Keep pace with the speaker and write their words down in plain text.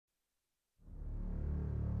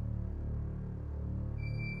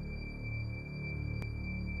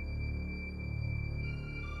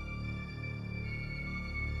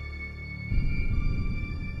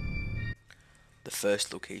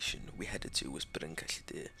first location we headed to was Bryn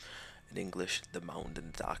Cellidir, in English, the Mound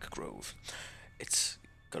in the Dark Grove. It's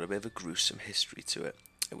got a bit of a gruesome history to it.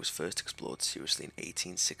 It was first explored seriously in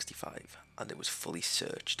 1865, and it was fully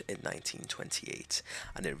searched in 1928,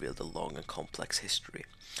 and it revealed a long and complex history.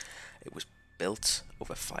 It was built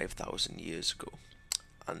over 5,000 years ago,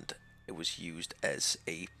 and it was used as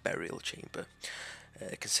a burial chamber.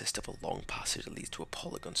 It consists of a long passage that leads to a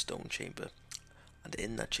polygon stone chamber, and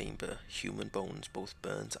in that chamber, human bones, both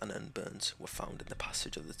burnt and unburnt, were found in the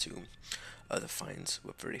passage of the tomb. Other finds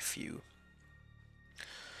were very few.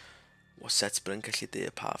 What sets Bryn Cellidir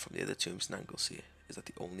apart from the other tombs in Anglesey is that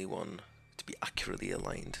the only one to be accurately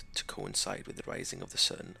aligned to coincide with the rising of the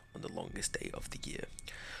sun on the longest day of the year.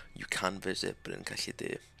 You can visit Bryn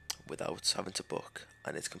Cellidir without having to book,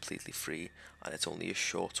 and it's completely free, and it's only a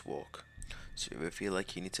short walk. So if you ever feel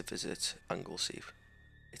like you need to visit Anglesey,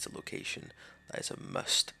 it's a location that is a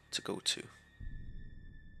must to go to.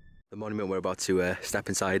 The monument we're about to step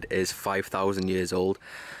inside is 5,000 years old,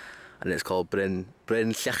 and it's called Bryn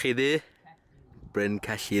Cellidir. Bryn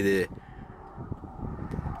Cellidir.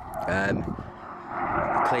 The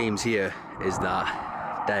claims here is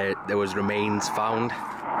that there was remains found,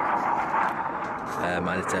 and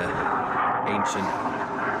it's an ancient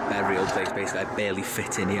burial place. Basically, I barely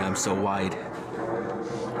fit in here, I'm so wide.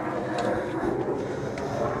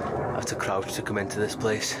 I have to crouch to come into this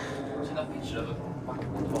place. See that picture of it?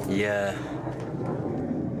 Yeah.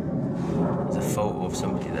 There's a photo of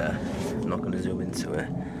somebody there. I'm not going to zoom into it.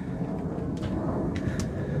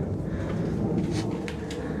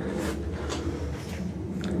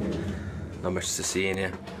 Not much to see in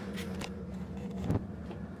here.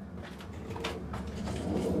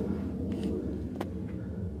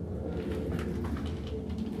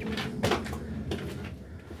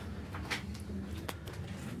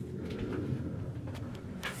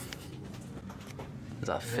 Is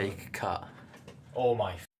that a fake cat? Oh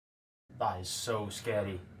my, that is so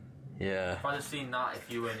scary. Yeah. If I'd have seen that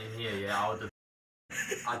if you weren't in here, yeah, I would have,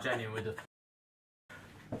 I genuinely would have.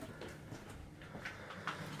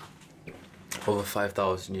 Over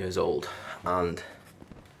 5,000 years old, and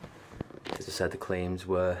as I said, the claims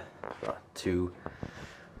were that two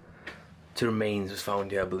remains was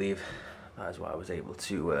found here, I believe. That is what I was able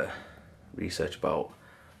to research about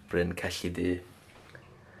Bryn Cellidir,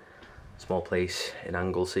 small place in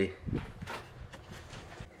Anglesey.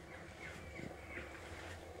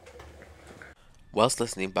 Whilst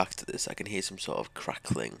listening back to this, I can hear some sort of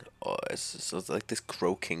crackling, or it's like this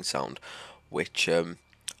croaking sound, which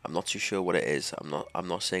I'm not too sure what it is. I'm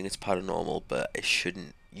not saying it's paranormal, but it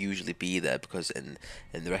shouldn't usually be there, because in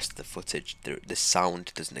the rest of the footage the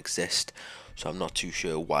sound doesn't exist. So I'm not too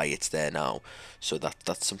sure why it's there now. So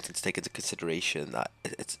that's something to take into consideration, that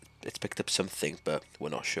it's picked up something, but we're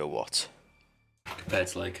not sure what. Compared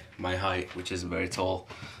to like my height, which isn't very tall.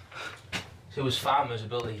 So it was farmers who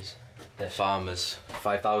built these. They're farmers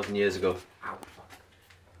 5,000 years ago.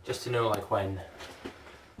 Just to know, like, when.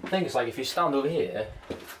 I think it's like if you stand over here.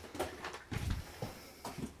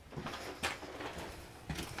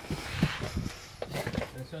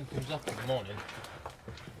 The sun comes up in the morning.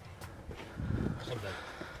 Or something.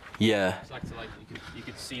 Yeah. It's like you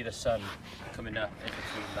could see the sun coming up in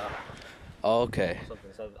between that. Oh, okay. Or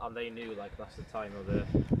something. So, and they knew, like, that's the time of the.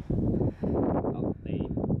 They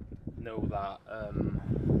know that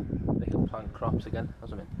they can plant crops again or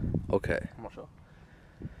something. Okay. I'm not sure.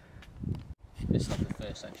 It's like the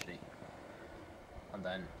 1st century, and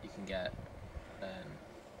then you can get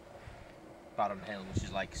Baron Hill, which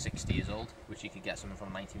is like 60 years old, which you could get someone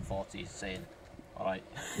from 1940s saying, alright.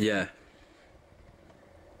 Yeah.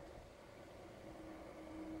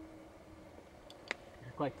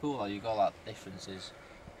 It's quite cool how you got that differences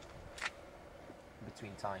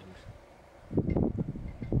between times.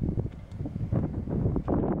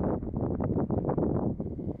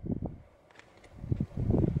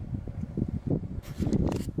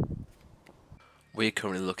 What you're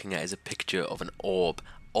currently looking at is a picture of an orb.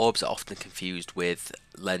 Orbs are often confused with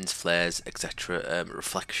lens flares, etc.,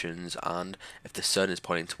 reflections, and if the sun is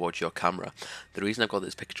pointing towards your camera. The reason I've got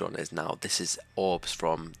this picture on is now this is orbs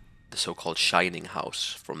from the so-called Shining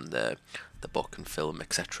House, from the book and film,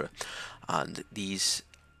 etc. And these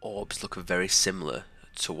orbs look very similar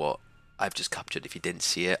to what I've just captured. If you didn't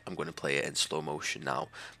see it, I'm going to play it in slow motion now.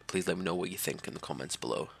 Please let me know what you think in the comments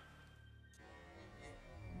below.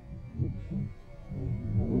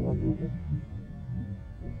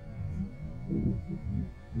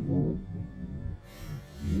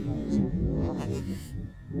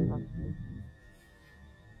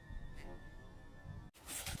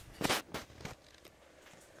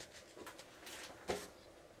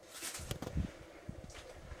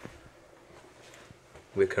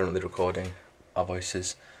 We're currently recording our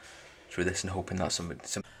voices through this and hoping that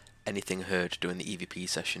anything heard during the EVP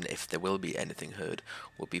session, if there will be anything heard,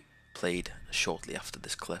 will be played shortly after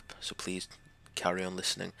this clip. So please carry on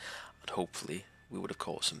listening, and hopefully we would have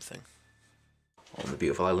caught something. On the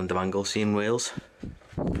beautiful island of Anglesey in Wales.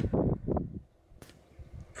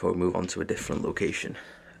 Before we move on to a different location,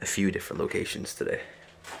 a few different locations today.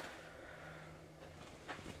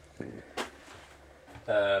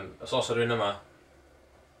 Os oes rhywun yma,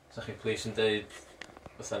 sa chi please yn deud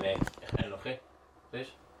wrtha ni eich enw chi,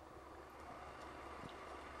 please?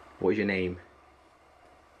 What is your name?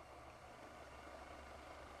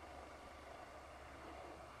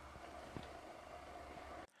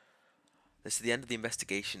 This is the end of the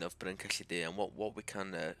investigation of Bryn Cyllid, and what we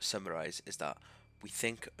can summarise is that we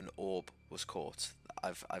think an orb was caught.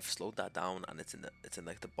 I've slowed that down, and it's in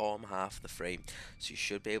like the bottom half of the frame, so you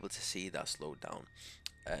should be able to see that slowed down.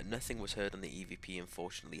 Nothing was heard on the EVP,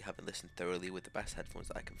 unfortunately. Having listened thoroughly with the best headphones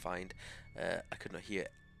that I can find, I could not hear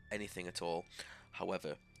anything at all.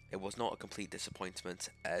 However, it was not a complete disappointment,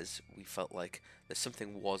 as we felt like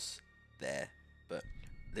something was there, but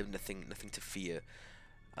there was nothing to fear.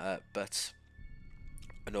 But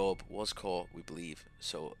an orb was caught, we believe,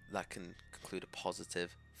 so that can conclude a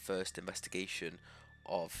positive first investigation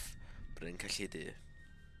of Bryn Cyllid.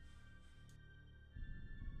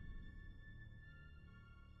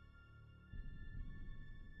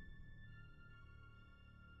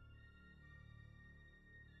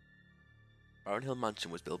 Barnhill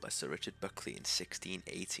Mansion was built by Sir Richard Buckley in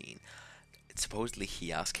 1618. Supposedly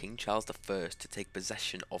he asked King Charles I to take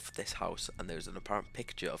possession of this house, and there's an apparent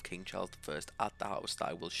picture of King Charles I at the house that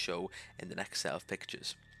I will show in the next set of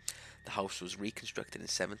pictures. The house was reconstructed in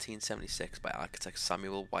 1776 by architect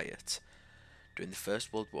Samuel Wyatt. During the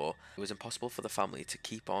First World War, it was impossible for the family to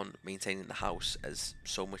keep on maintaining the house, as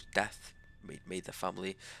so much death made the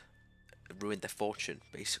family ruined their fortune,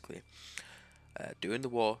 basically. During the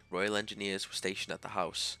war, Royal Engineers were stationed at the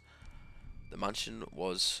house. The mansion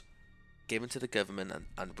was given to the government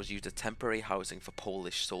and was used as temporary housing for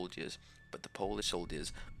Polish soldiers, but the Polish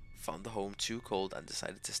soldiers found the home too cold and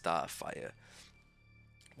decided to start a fire.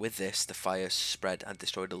 With this, the fire spread and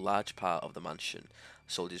destroyed a large part of the mansion.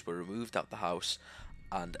 Soldiers were removed out the house,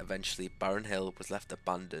 and eventually Barron Hill was left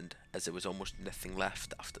abandoned, as there was almost nothing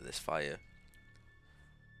left after this fire.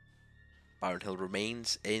 Barron Hill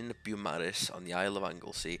remains in Beaumaris on the Isle of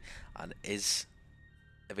Anglesey and is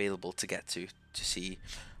available to get to see.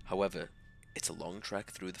 However, it's a long trek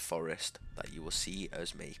through the forest that you will see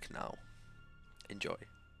us make now. Enjoy.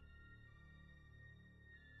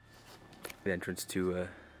 The entrance to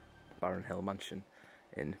Barron Hill Mansion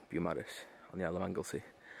in Beaumaris on the Isle of Anglesey.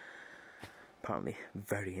 Apparently,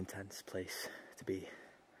 very intense place to be.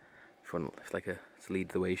 If you want, to lead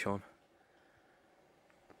the way, Sean.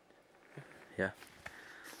 Yeah.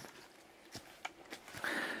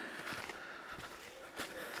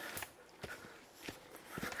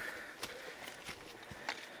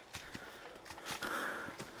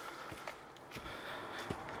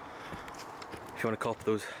 If you want to cop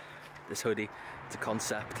this hoodie, it's a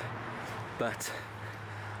concept, but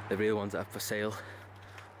the real ones are for sale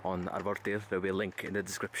on Arfordir. There'll be a link in the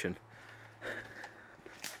description.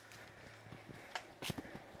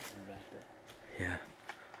 Yeah,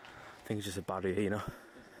 I think it's just a barrier, you know.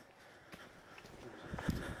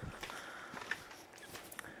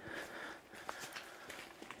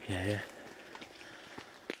 Yeah.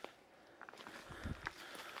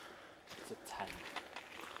 It's a 10.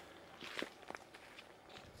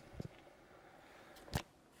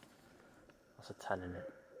 That's a 10 in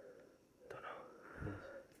it. Don't know. It is.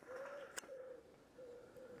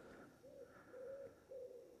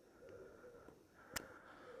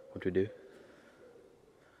 What do we do? Do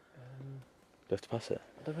we have to pass it?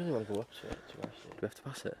 I don't really want to go up to it, to be honest. Do we have to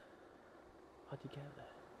pass it? How do you get there?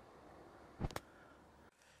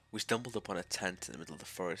 We stumbled upon a tent in the middle of the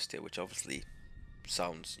forest here, which obviously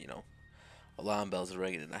sounds, alarm bells are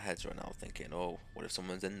ringing in our heads right now, thinking, oh, what if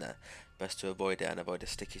someone's in there? Best to avoid it and avoid a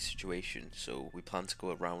sticky situation. So we plan to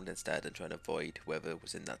go around instead and try and avoid whoever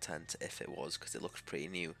was in that tent, if it was, because it looks pretty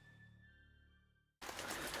new.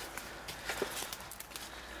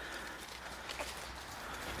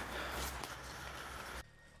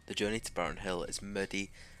 The journey to Barron Hill is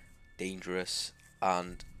muddy, dangerous,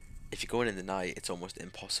 and if you're going in the night, it's almost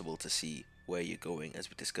impossible to see where you're going, as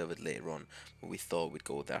we discovered later on when we thought we'd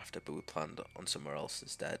go there after, but we planned on somewhere else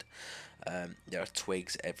instead. There are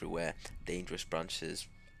twigs everywhere, dangerous branches,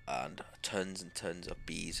 and tons of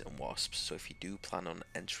bees and wasps. So if you do plan on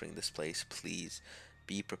entering this place, please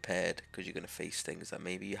be prepared, because you're going to face things that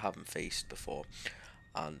maybe you haven't faced before.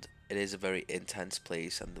 And it is a very intense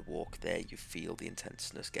place, and the walk there, you feel the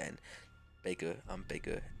intenseness getting bigger and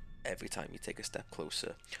bigger every time you take a step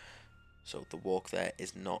closer. So the walk there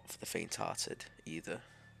is not for the faint-hearted either.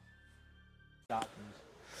 Gardens.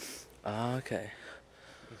 Ah, okay.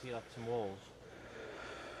 You can see like some walls.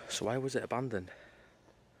 So why was it abandoned?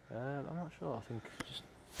 I'm not sure. I think just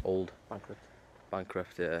Old.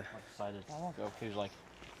 Bankrupt, yeah. like decided I won't go. He was like,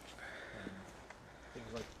 I think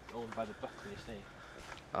it was like owned by the Buckley estate,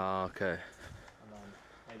 Ah, okay. and then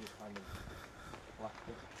maybe kind of left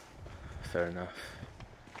it. Fair enough.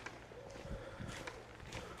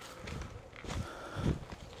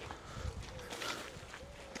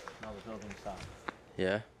 Now the building's down.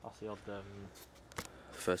 Yeah. That's the odd.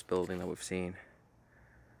 First building that we've seen.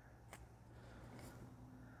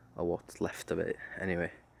 Or what's left of it,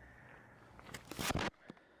 anyway.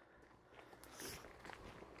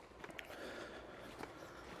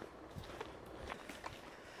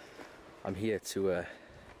 I'm here to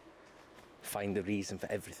find the reason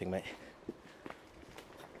for everything, mate.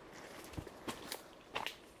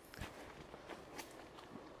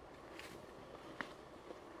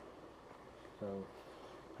 So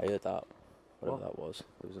I heard that. Whatever What? that was.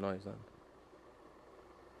 There was a noise then.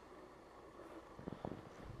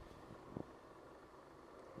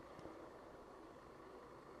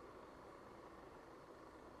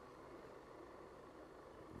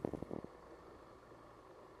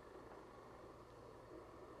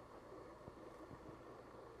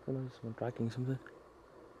 I don't know, someone dragging something.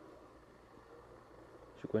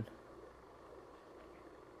 Should we go in?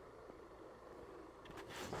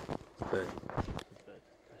 It's a bird.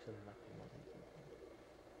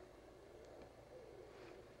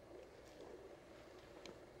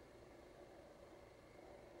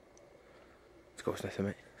 Let's go sniffing,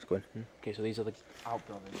 mate. Let's go in. Okay, so these are the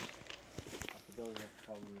outbuildings. Like the buildings are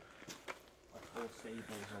from like all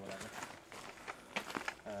stables or whatever.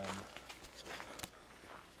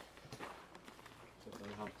 So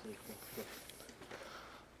they have to take the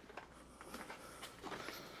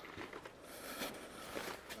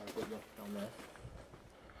have a good look down there.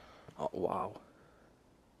 Oh, wow.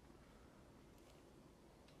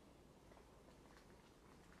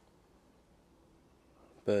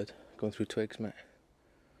 Bird going through twigs, mate.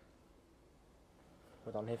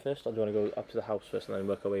 We're down here first, or do you want to go up to the house first and then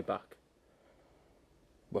work our way back?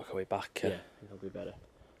 Work our way back. Yeah, I think that'll be better.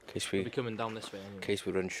 In case We'll we, be coming down this way anyway. in case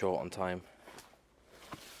we run short on time.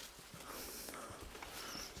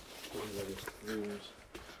 These are just rooms.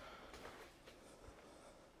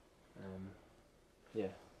 Yeah, I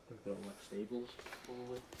think they're all like stables,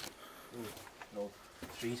 probably. Ooh, no,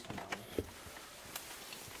 trees come down.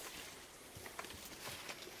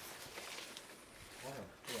 Wow,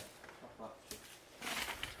 yeah, not that.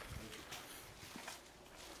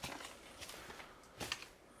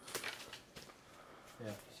 Yeah,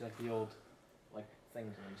 you see like the old like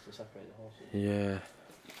things that used to separate the horses. Yeah.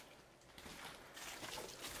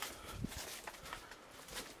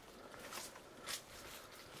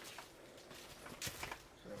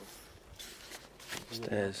 So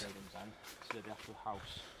Stairs. see where the actual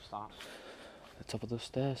house starts. The top of the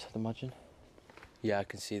stairs, I'd imagine. Yeah, I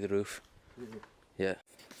can see the roof. Yeah.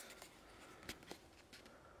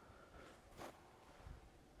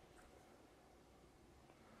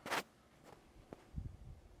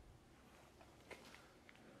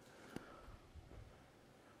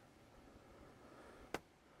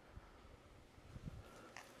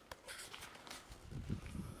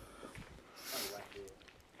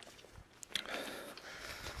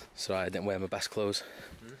 Sorry, I didn't wear my best clothes.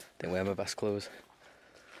 Didn't wear my best clothes.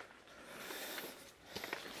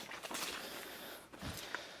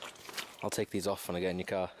 I'll take these off when I get in your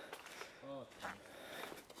car. Oh.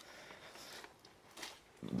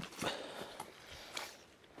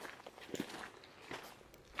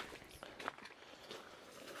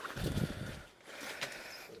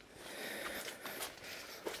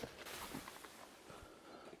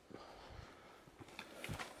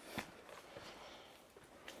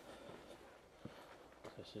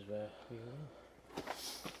 This is where we go.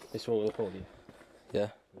 This is what we'll call you. Yeah?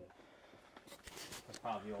 That's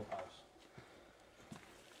part of the old house.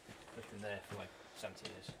 It's been there for like 70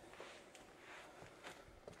 years.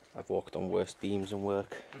 I've walked on worse beams and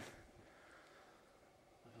work.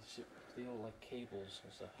 The old like cables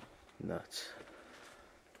and stuff. Nuts.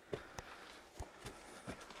 Have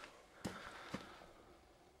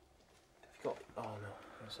you got? Oh no, I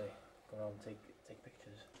was gonna say, go around and take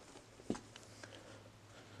pictures.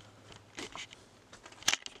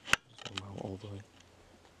 Just go out all the way.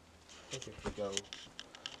 I think if we go,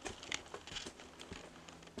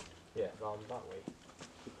 yeah, round that way,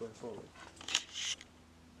 keep going forward.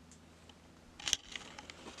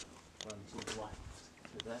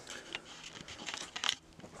 there.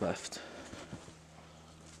 Left.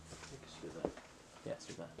 I think it's through there. Yeah, it's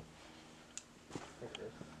through there. I think it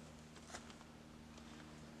is.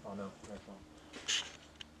 Oh no, it's not.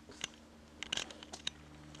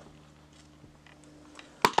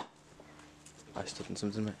 I stood in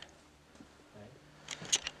something, mate.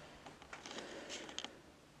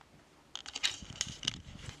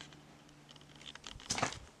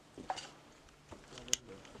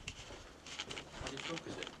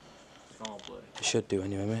 It should do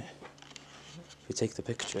anyway, mate. If you take the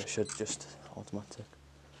picture, it should just automatic.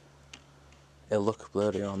 It'll look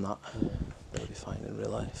blurry on that, but it'll be fine in real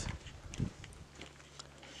life.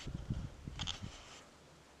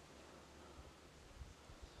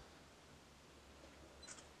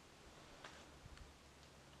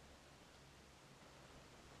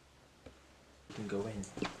 You can go in.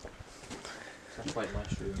 That's quite a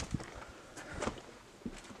nice room.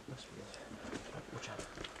 Must be it. Watch out.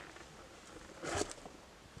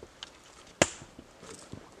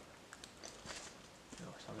 No,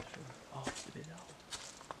 it's not this room. Oh, it's the bit out.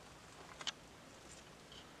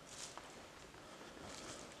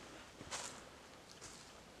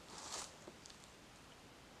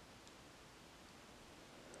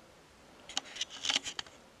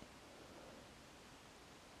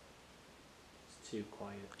 It's too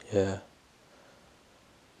quiet. Yeah.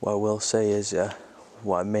 What I will say is,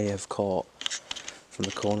 what I may have caught from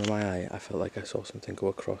the corner of my eye, I felt like I saw something go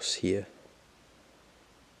across here.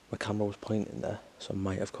 My camera was pointing there, so I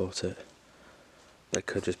might have caught it. But it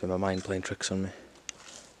could just be my mind playing tricks on me.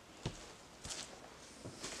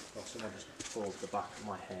 Well, someone just pulled the back of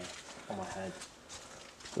my hair on my head.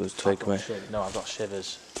 It was twig, mate. No, I've got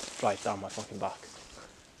shivers right down my fucking back.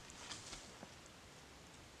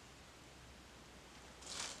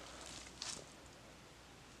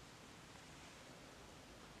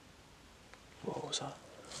 What was that?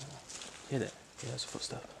 Hit it. Yeah, there's a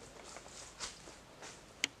footstep.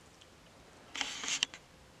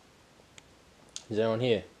 Is anyone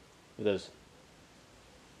here with us?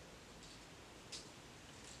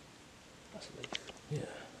 That's a leaf. Yeah.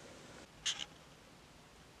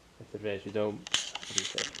 If there is, we don't. What do you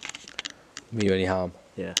say? Me you any harm?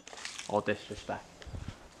 Yeah. Or disrespect.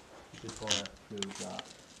 We just want to prove that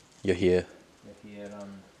You're here. we're here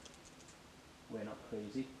and we're not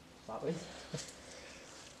crazy to start with.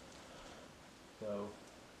 So,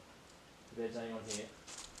 if there's anyone here.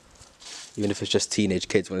 Even if it's just teenage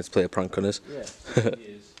kids wanting to play a prank on us. Yeah, 6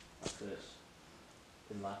 years after it's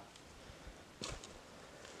been left.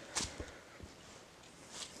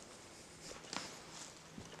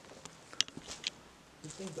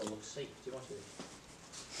 These things don't look safe, do you want to?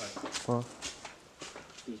 Like, What?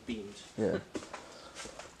 these beams. Yeah.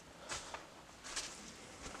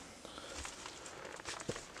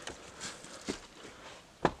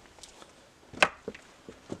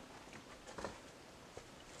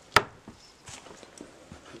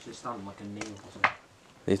 You should stand like a nail or something.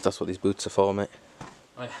 That's what these boots are for, mate.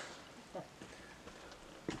 Oh yeah.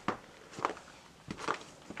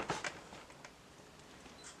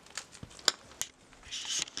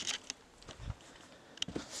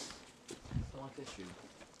 I like this room.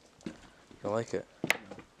 I like it.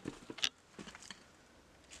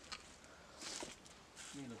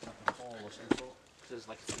 You look like a hall or something. There's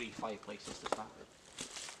like 3 fireplaces to start with.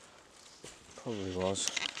 Probably was.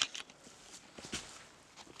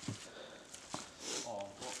 Oh,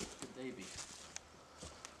 what could they be?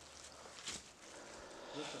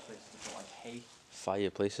 Those are places that got like hay.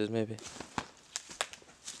 Fireplaces, maybe.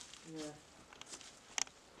 Yeah.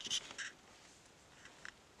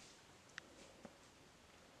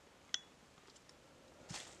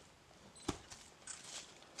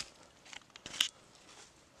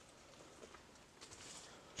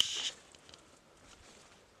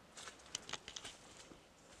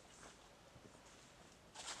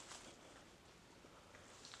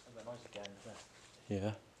 And they're nice again, isn't it?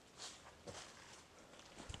 Yeah.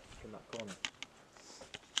 In that corner.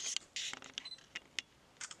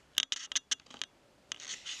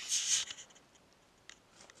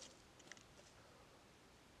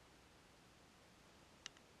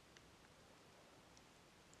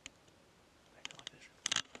 I like this room.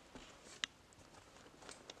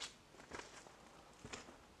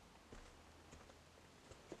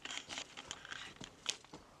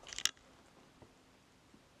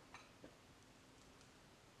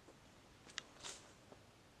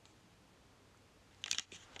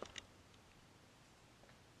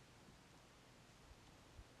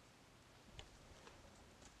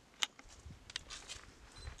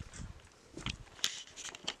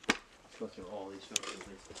 Go through all these photos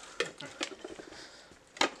later.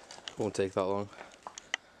 Won't take that long.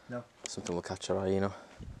 Something will catch our eye, you know.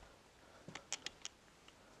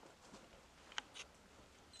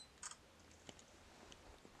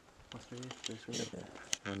 What's through here? Through here? Yeah.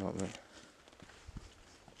 Why not, mate?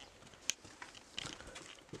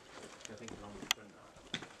 I think it's on the front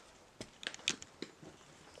now.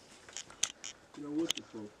 You know what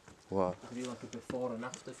before? What? You can do like a before and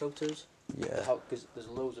after photos. Yeah. Because there's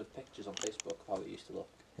loads of pictures on Facebook of how it used to look.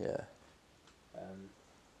 Yeah.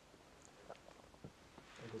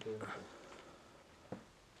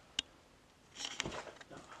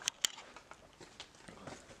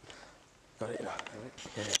 Got it, you know. Right.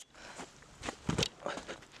 Yeah.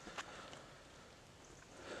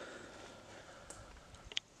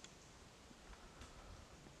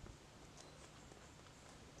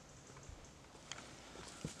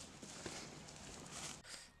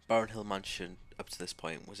 Barron Hill Mansion up to this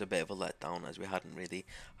point was a bit of a letdown, as we hadn't really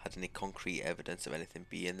had any concrete evidence of anything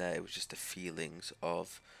being there. It was just the feelings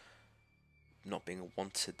of not being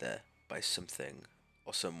wanted there by something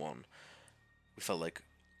or someone. We felt like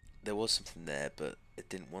there was something there, but it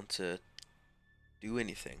didn't want to do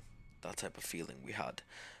anything. That type of feeling we had.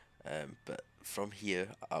 But from here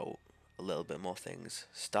out, a little bit more things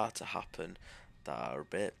start to happen that are a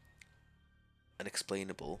bit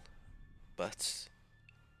unexplainable, but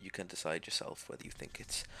you can decide yourself whether you think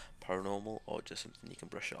it's paranormal or just something you can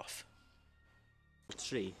brush off.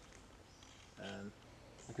 Tree.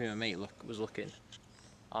 Like me and my mate was looking,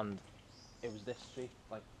 and it was this tree,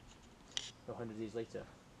 like 100 years later.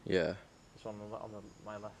 Yeah. It's on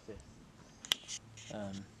my left here.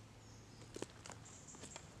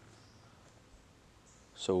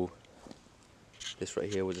 So this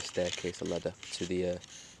right here was a staircase that led up to the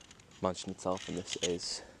mansion itself, and this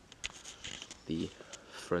is the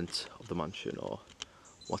front of the mansion, or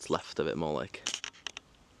what's left of it, more like.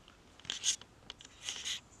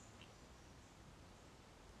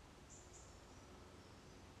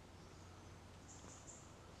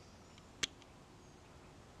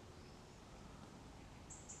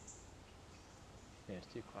 Yeah, it's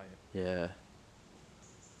too quiet. Yeah.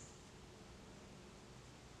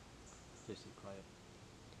 It's too quiet.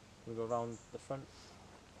 Can we go around the front?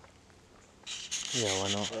 Yeah,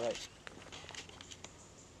 why not? Alright.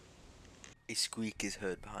 A squeak is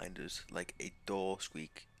heard behind us, like a door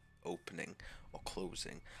squeak opening or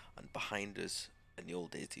closing, and behind us, in the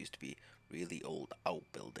old days, there used to be really old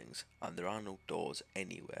outbuildings, and there are no doors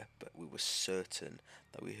anywhere, but we were certain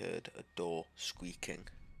that we heard a door squeaking.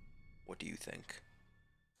 What do you think?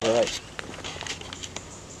 Alright.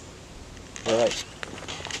 Alright.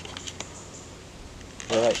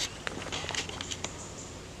 Alright.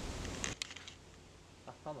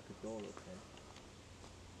 That sounded like a door opening.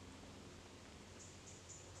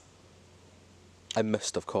 I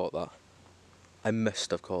must have caught that.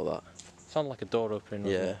 Sounded like a door opening,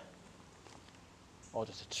 wasn't Yeah. it? Or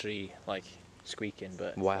just a tree, like, squeaking,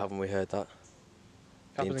 but... Why haven't we heard that?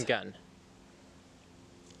 Happens again.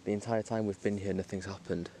 The entire time we've been here, nothing's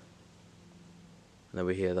happened. And then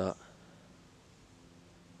we hear that.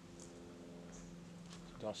 Do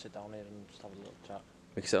you want to sit down here and just have a little chat?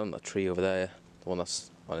 We can sit on that tree over there, the one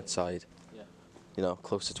that's on its side. Yeah. You know,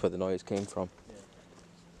 closer to where the noise came from. Yeah.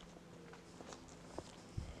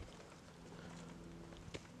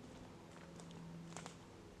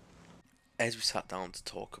 As we sat down to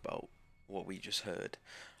talk about what we just heard,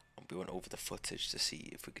 and we went over the footage to see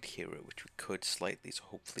if we could hear it, which we could slightly, so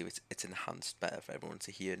hopefully it's enhanced better for everyone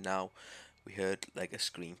to hear now. We heard like a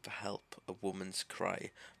scream for help, a woman's cry,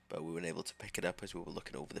 but we weren't able to pick it up as we were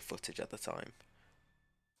looking over the footage at the time.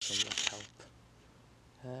 Help.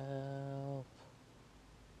 Help.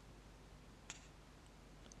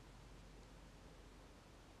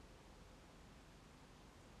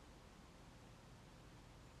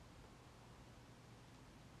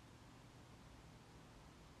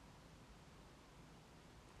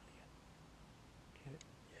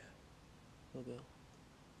 Little girl.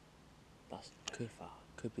 That's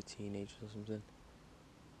Could be teenagers or something.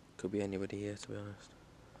 Could be anybody here, to be honest.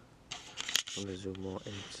 I'm gonna zoom more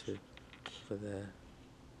into over there.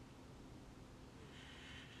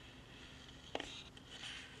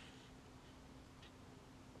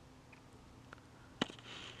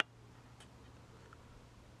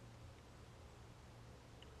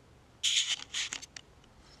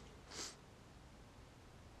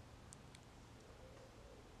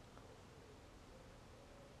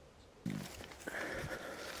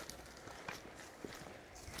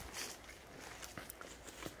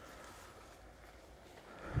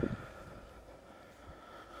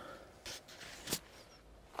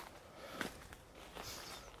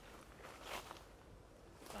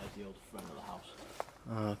 the old front of the house.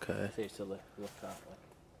 Okay. I think it's to look at, like.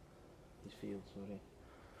 these fields, sorry.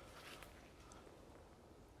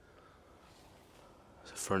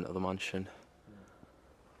 It's the front of the mansion.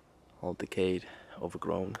 All decayed,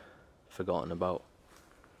 overgrown, forgotten about.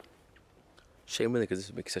 Shame really, because this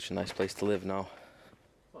would make such a nice place to live now.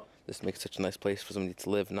 What? This makes such a nice place for somebody to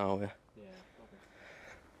live now, yeah. Yeah,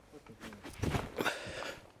 probably.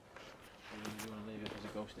 You want to leave it as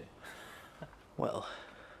a ghost here? Well.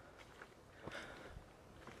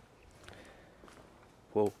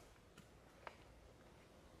 Whoa.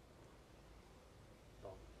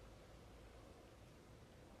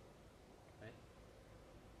 Hey?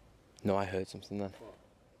 No, I heard something then. What?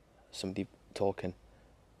 Somebody talking.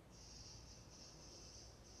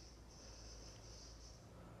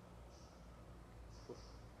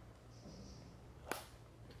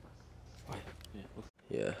 Yeah, look.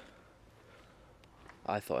 Yeah.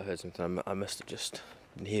 I thought I heard something. I must have just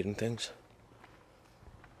been hearing things.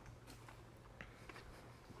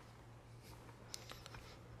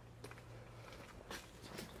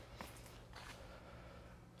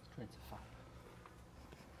 Trying to find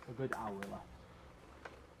a good hour left.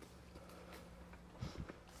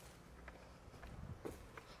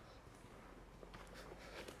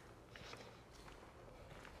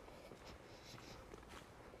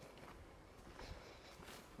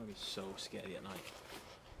 I'll be so scary at night.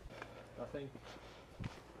 I think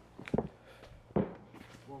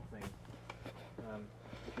one thing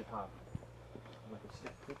we should have like a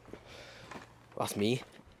skeptic. That's me.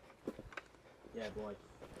 Yeah, but like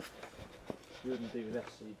you wouldn't do this,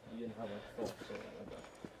 so you didn't have like thoughts or like that.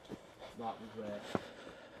 That was where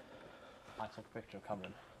I took a picture of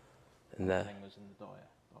Cameron. And The there. thing was in the door, yeah,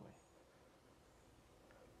 doorway.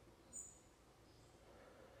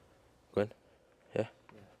 Go in. Yeah.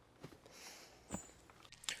 Yeah.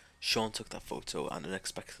 Sean took that photo and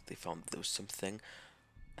unexpectedly found that there was something,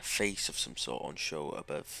 a face of some sort on show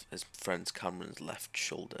above his friend Cameron's left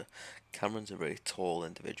shoulder. Cameron's a very tall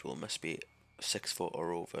individual, must be 6 foot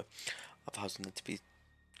or over. I've had something to be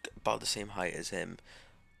about the same height as him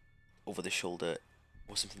over the shoulder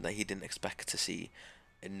was something that he didn't expect to see.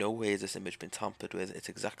 In no way has this image been tampered with. It's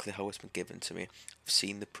exactly how it's been given to me. I've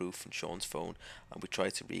seen the proof in Sean's phone and we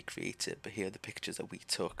tried to recreate it, but here are the pictures that we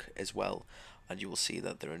took as well, and you will see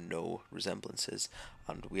that there are no resemblances,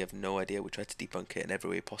 and we have no idea. We tried to debunk it in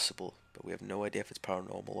every way possible, but we have no idea if it's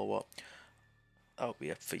paranormal or what. That'll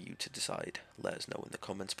be up for you to decide. Let us know in the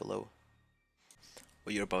comments below.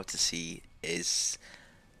 What you're about to see is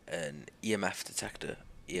an EMF detector.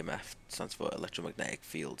 EMF stands for electromagnetic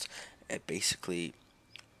fields. It basically,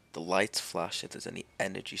 the lights flash if there's any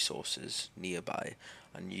energy sources nearby,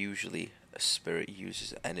 and usually a spirit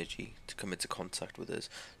uses energy to come into contact with us.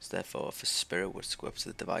 So therefore, if a spirit was to go up to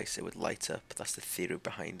the device, it would light up. That's the theory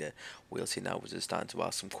behind it. What you'll see now is it's starting to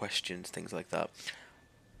ask some questions, things like that,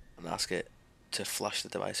 and ask it to flash the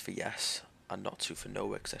device for yes and not to for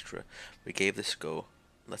no, etc. We gave this a go.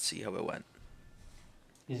 Let's see how it went.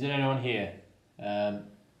 Is there anyone here?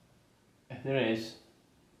 If there is,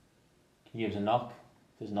 can you give us a knock?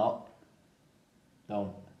 If there's not,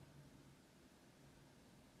 don't.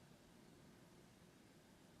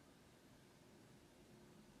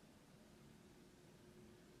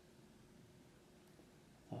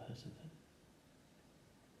 I heard something.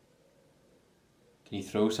 Can you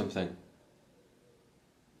throw something?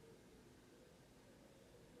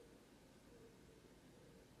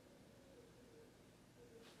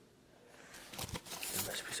 There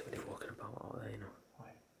must be somebody walking about out there, you know. Why?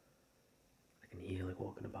 I can hear like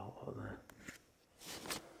walking about out there.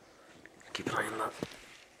 Keep an eye on that.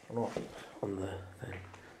 On what? On the thing.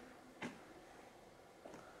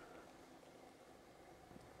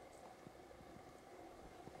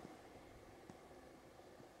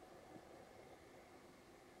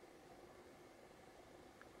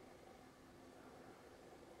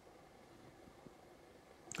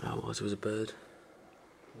 Oh, it was a bird.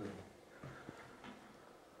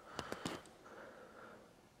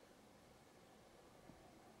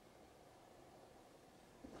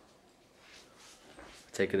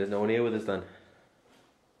 Take it there's no one here with us then.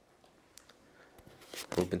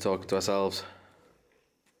 We've been talking to ourselves.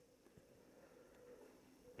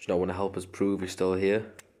 Do you not want to help us prove you're still here?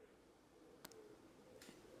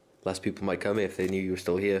 Less people might come here if they knew you were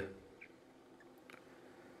still here.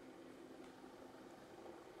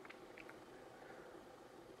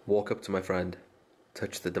 Walk up to my friend,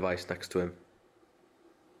 touch the device next to him.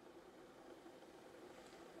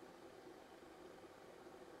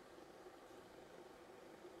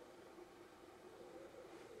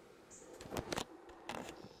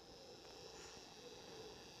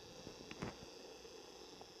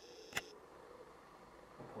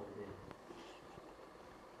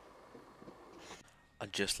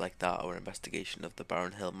 And just like that, our investigation of the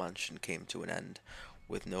Barron Hill mansion came to an end.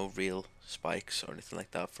 With no real spikes or anything like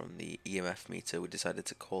that from the EMF meter, we decided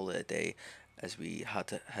to call it a day as we had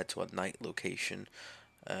to head to our night location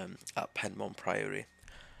at Penmont Priory.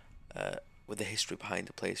 With the history behind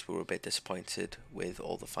the place, we were a bit disappointed with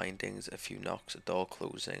all the findings, a few knocks, a door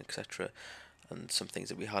closing, etc., and some things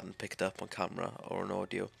that we hadn't picked up on camera or on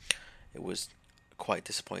audio. It was quite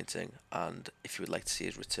disappointing, and if you would like to see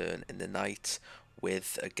us return in the night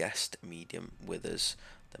with a guest medium with us,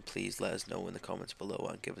 then please let us know in the comments below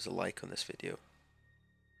and give us a like on this video.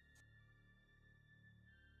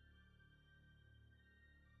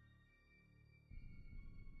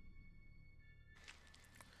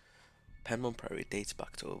 Penmont Priory dates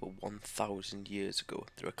back to over 1,000 years ago.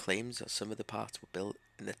 There are claims that some of the parts were built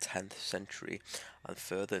in the 10th century and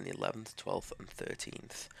further in the 11th, 12th and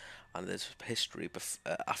 13th, and there's history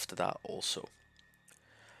after that also.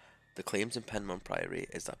 The claims in Penmont Priory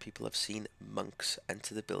is that people have seen monks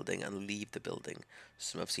enter the building and leave the building.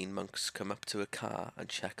 Some have seen monks come up to a car and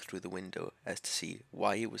check through the window as to see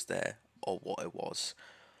why it was there or what it was.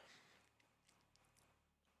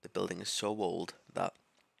 The building is so old that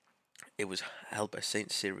it was held by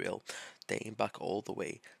Saint Cyril, dating back all the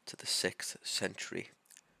way to the 6th century.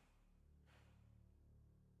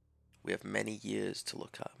 We have many years to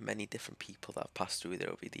look at, many different people that have passed through there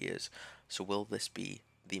over the years. So will this be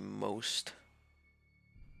the most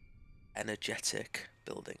energetic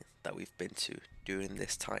building that we've been to during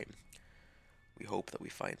this time? We hope that we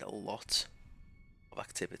find a lot of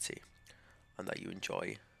activity and that you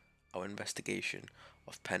enjoy our investigation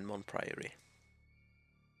of Penmont Priory.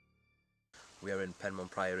 We are in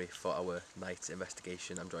Penmont Priory for our night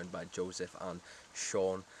investigation. I'm joined by Joseph and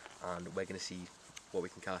Sean, and we're going to see what we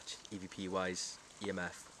can catch, EVP wise,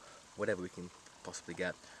 EMF, whatever we can possibly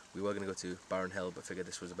get. We were going to go to Barron Hill, but figured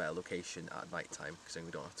this was a better location at night time because then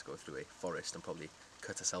we don't have to go through a forest and probably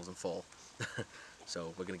cut ourselves and fall.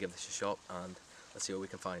 So we're going to give this a shot and let's see what we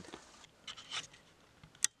can find.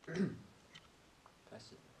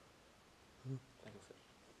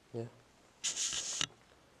 Yeah.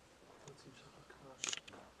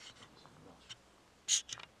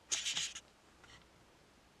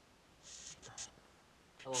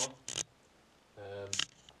 Helo.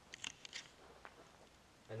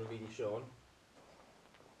 Enw fi di Sean.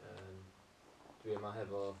 Dwi yma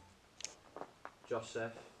hefo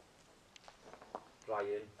Joseph,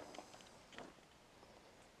 Ryan,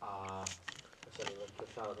 a fysa ni'n licio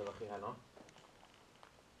siarad efo chi heno.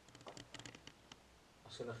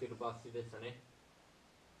 Os gennych chi rhywbeth i ddeutha ni?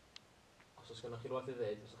 Os oes gennych chi rhywbeth i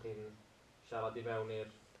ddeud, os ydych chi'n siarad i fewn i'r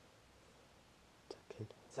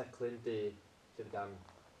teclyn du sydd gan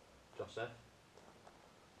Joseph.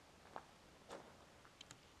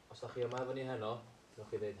 Os ydych chi yma efo ni heno,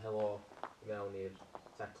 newch chi ddeud helo i fewn i'r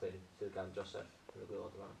teclyn sydd gan Joseph yn y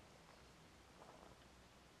gwylod yma.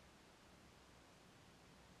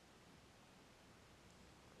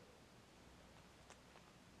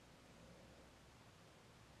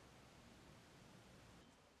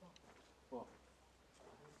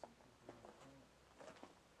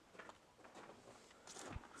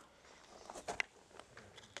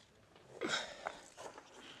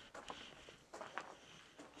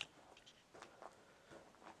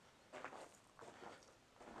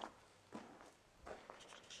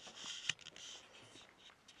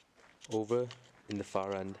 Over in the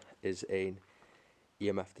far end is an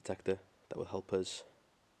EMF detector that will help us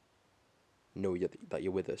know that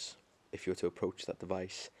you're with us. If you were to approach that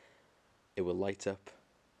device, it will light up.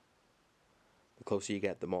 The closer you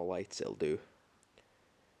get, the more lights it'll do.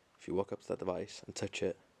 If you walk up to that device and touch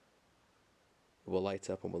it, it will light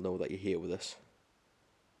up and we'll know that you're here with us.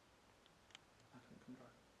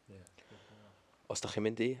 Os da chi'n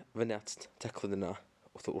mynd i fyny at teclyn yna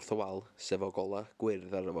wrth y wal, sef o gola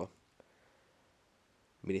gwyrdd ar efo,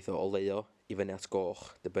 mi neith o leo i fyny at goch,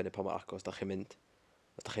 dibynnu pa mor agos da chi'n mynd.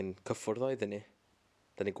 Os da chi'n cyffwrdd o iddyn ni,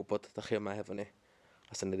 da ni'n gwybod da chi yma hefo ni.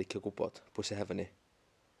 A sa ni'n licio gwybod pwy sy'n hefo ni.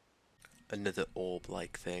 Another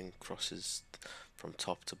orb-like thing crosses from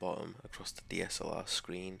top to bottom across the DSLR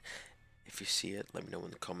screen. If you see it, let me know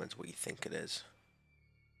in the comments what you think it is.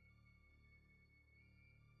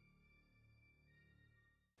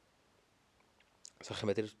 Sa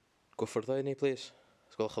chi'n medru'r gwffwrdd o i ni, please?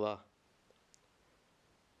 Os gwelwch o dda.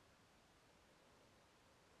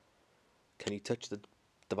 Can you touch the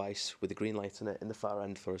device with the green light in it in the far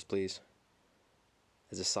end for us, please?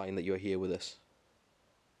 As a sign that you're here with us.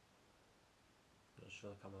 I'm not sure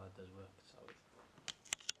the camera does work, sorry.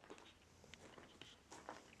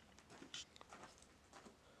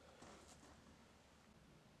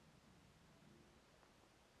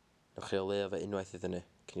 Newch chi o le efo unwaith iddyn ni.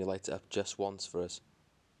 Can you light it up just once for us?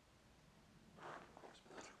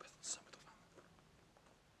 Rhywbeth yn symud o fan.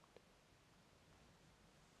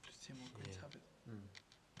 Dwi'n teimlo gwynt hefyd.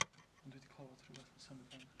 Ond dwi wedi clywed rhywbeth yn symud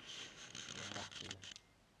fan.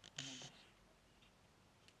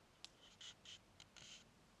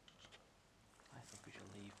 I think we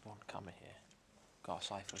should leave one camera here. Go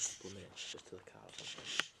outside for a couple of minutes, just to the car or something.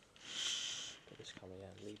 Get this camera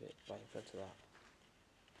here and leave it right in front of that.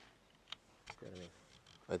 You know what I mean?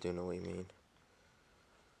 I do know what you mean.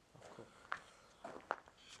 Oh, cool.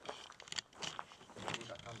 Leave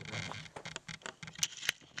that camera there.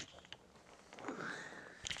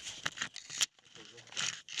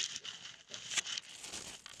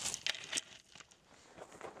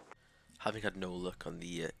 Having had no luck on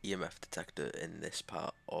the EMF detector in this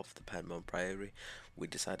part of the Penmont Priory, we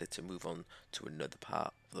decided to move on to another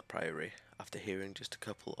part of the Priory. After hearing just a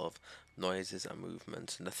couple of noises and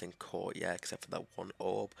movements, nothing caught yet except for that one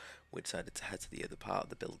orb, we decided to head to the other part of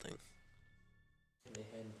the building.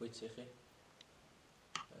 Hen bwyty chi.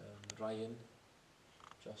 Ryan,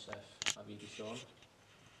 Joseph a fi di Sean.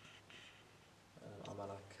 A mae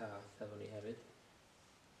yna Cath efo ni hefyd.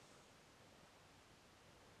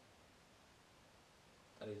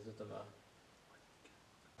 Da ni ddod yma.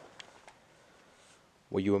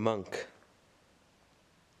 Were you a monk?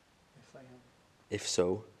 If I am. If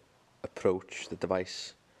so, approach the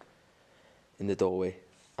device in the doorway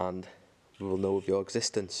and we will know of your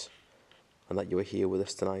existence and that you are here with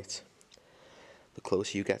us tonight. The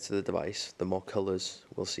closer you get to the device, the more colours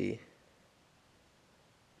we'll see.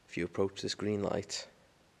 If you approach this green light,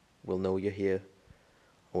 we'll know you're here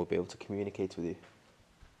and we'll be able to communicate with you.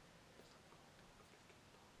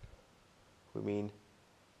 We mean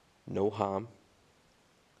no harm.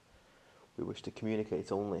 We wish to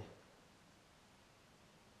communicate only.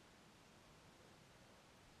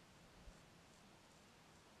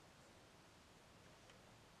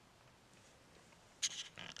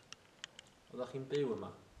 Oeddech chi'n byw yma?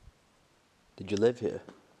 Did you live here?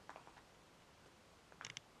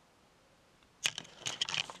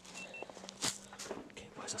 Okay,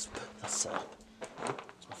 boys, that's set up.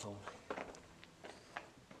 That's my phone.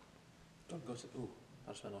 Don't go to... Ooh,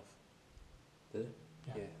 that just went off. Did it?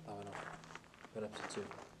 Yeah, that went off. Went up to 2.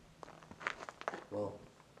 Well,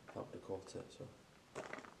 that would have caught it, so.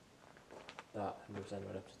 That 100%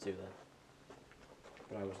 went up to 2 then.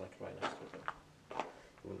 But I was like right next to it.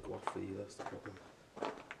 It wouldn't go off for you, that's the problem.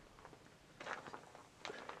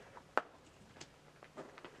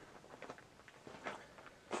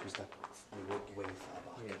 Was that way far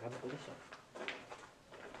back? Yeah, have a look at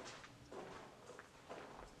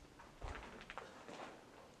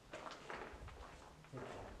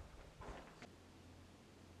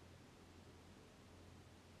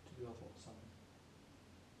Dwi weld what sound.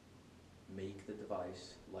 Make the device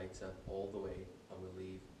light up all the way and we'll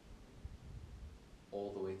leave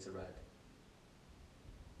all the way to red.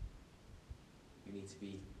 You need to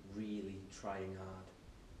be really trying hard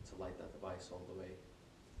to light that device all the way.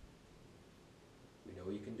 We know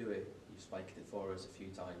you can do it, you've spiked it for us a few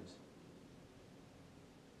times.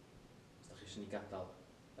 Os da chi eisiau ni gadael,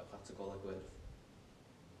 ewch at y golau gwyrdd.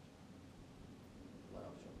 Lai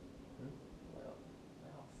off, Sean. Lai off.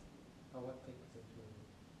 Lay off. Oh, what paper thing do you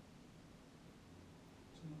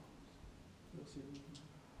So, you'll see them.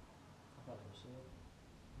 I've not even seen it.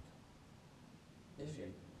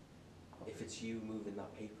 If it's you moving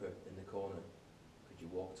that paper in the corner, could you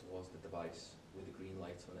walk towards the device with a green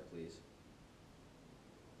light on it, please?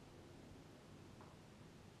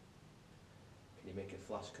 Can you make it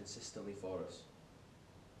flash consistently for us?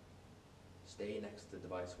 Stay next to the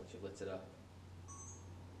device once you've lit it up.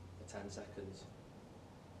 For 10 seconds.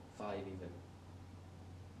 5 even.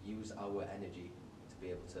 Use our energy to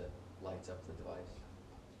be able to light up the device.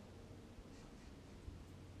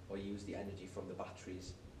 Or use the energy from the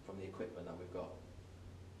batteries, from the equipment that we've got.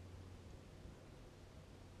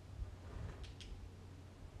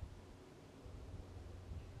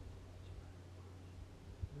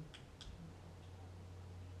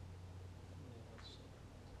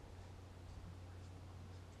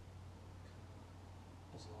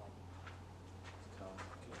 There's a light. It's a car.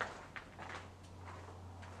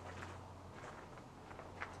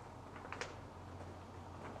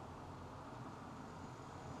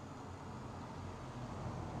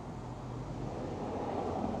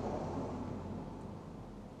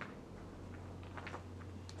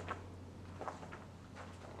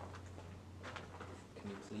 Can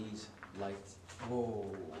you please light?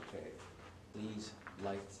 Whoa, okay. Please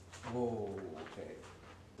light. Whoa, okay.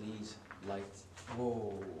 Please light.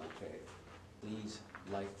 Whoa, okay. Please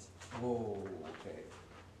light. Whoa, okay.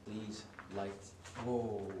 Please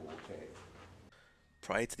Oh, okay.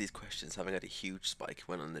 Prior to these questions having had a huge spike,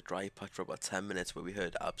 went on a dry patch for about 10 minutes where we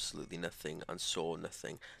heard absolutely nothing and saw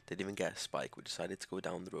nothing. Didn't even get a spike. We decided to go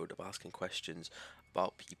down the road of asking questions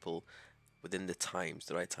about people within the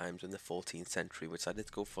right times in the 14th century. We decided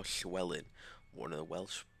to go for Llywelyn, one of the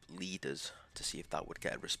Welsh leaders, to see if that would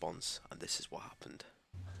get a response, and this is what happened.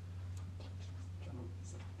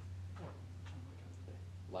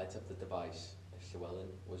 Light up the device if Llywelyn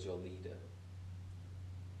was your leader.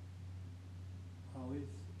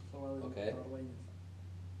 Okay.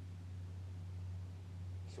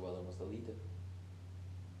 Llywelyn was the leader.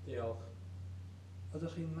 Diolch.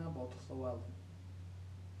 Ydych chi'n nabod Llywelyn?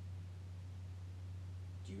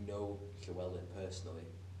 Do you know Llywelyn personally?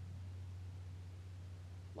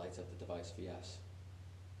 Light up the device for yes.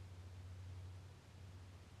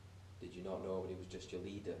 Did you not know when he was just your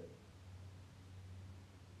leader?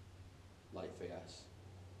 Light for yes.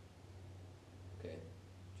 Okay,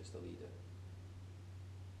 just the leader.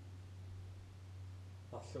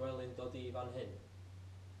 Mae Llywelyn dod I fan hyn?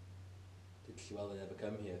 Did Llywelyn ever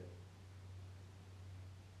come here?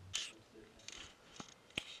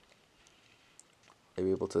 Are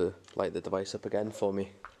you able to light the device up again for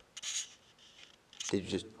me? Did you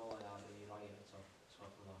just...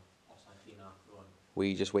 Were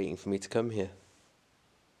you just waiting for me to come here?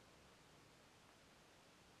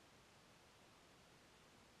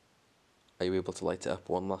 Are you able to light it up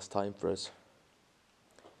one last time for us?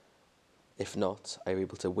 If not, are you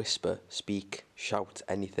able to whisper, speak, shout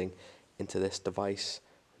anything into this device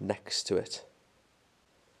next to it?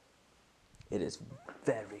 It is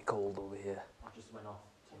very cold over here. I just went off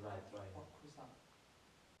to red, right? What was that?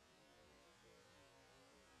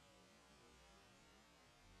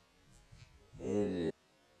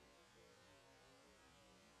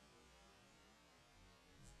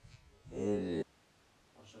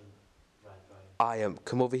 I am.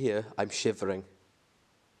 Come over here. I'm shivering.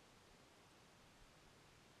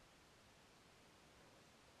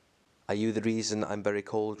 Are you the reason I'm very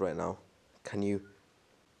cold right now? Can you...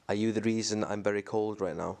 Are you the reason I'm very cold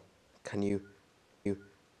right now? Can you...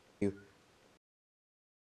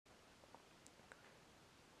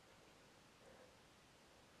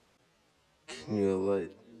 Can you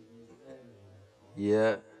like...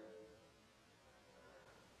 Yeah.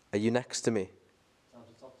 Are you next to me?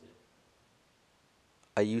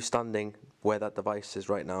 Are you standing where that device is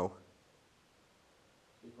right now?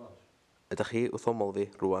 Ydych chi wrth ymyl fi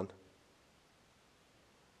rwan?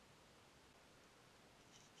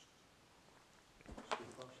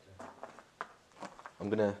 I'm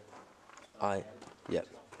gonna... Yep.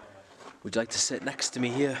 Would you like to sit next to me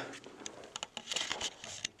here?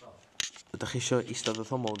 Ydych chi isio eistedd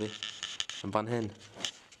wrth ymyl fi? Yn fan hyn?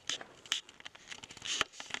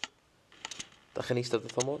 Ydych chi'n eistedd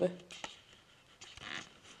wrth ymyl fi?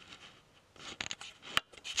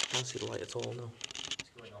 I can't see the light at all now.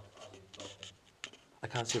 I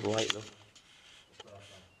can't see the light though.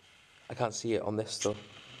 I can't see it on this though.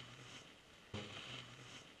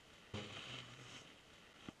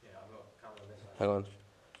 Hang on.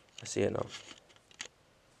 I see it now.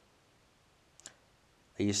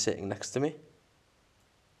 Are you sitting next to me?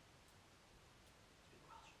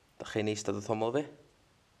 Ydych chi'n eistedd wrth ymyl fi?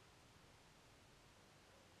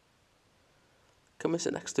 Come and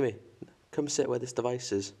sit next to me. Come sit where this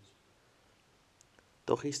device is.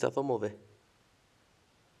 Dowch eistedd wrth ymyl fi.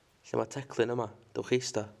 Lle mae teclyn yma. Dowch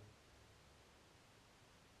eistedd.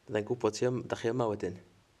 Byddai'n gwybod dach chi yma wedyn.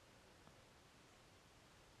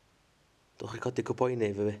 Dowch chi codi cwboeni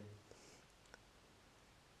efo fi.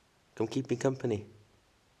 Come keep me company.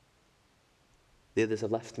 The others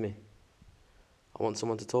have left me. I want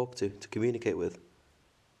someone to talk to communicate with.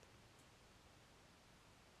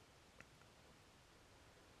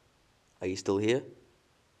 Are you still here?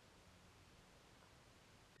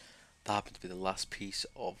 That happened to be the last piece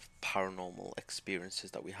of paranormal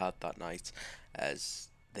experiences that we had that night, as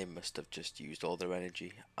they must have just used all their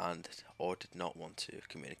energy or did not want to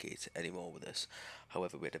communicate anymore with us.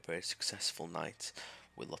 However, we had a very successful night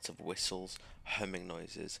with lots of whistles, humming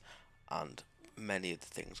noises, and many of the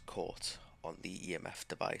things caught on the EMF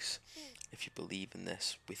device. If you believe in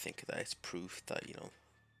this, we think that it's proof that,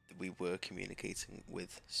 we were communicating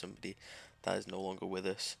with somebody that is no longer with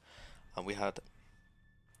us. And we had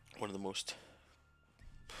one of the most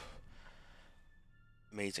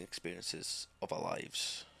amazing experiences of our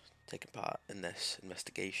lives taking part in this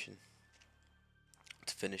investigation.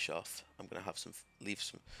 To finish off, I'm gonna have some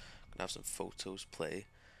photos play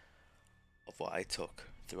of what I took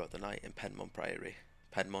throughout the night in Penmon Priory.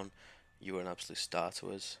 Penmon, you were an absolute star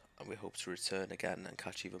to us, and we hope to return again and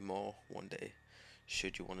catch even more one day.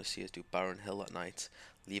 Should you want to see us do Barron Hill at night,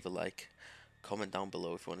 leave a like, comment down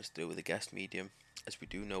below if you want us to do it with a guest medium, as we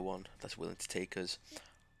do know one that's willing to take us,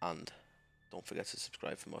 and don't forget to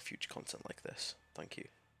subscribe for more future content like this. Thank you.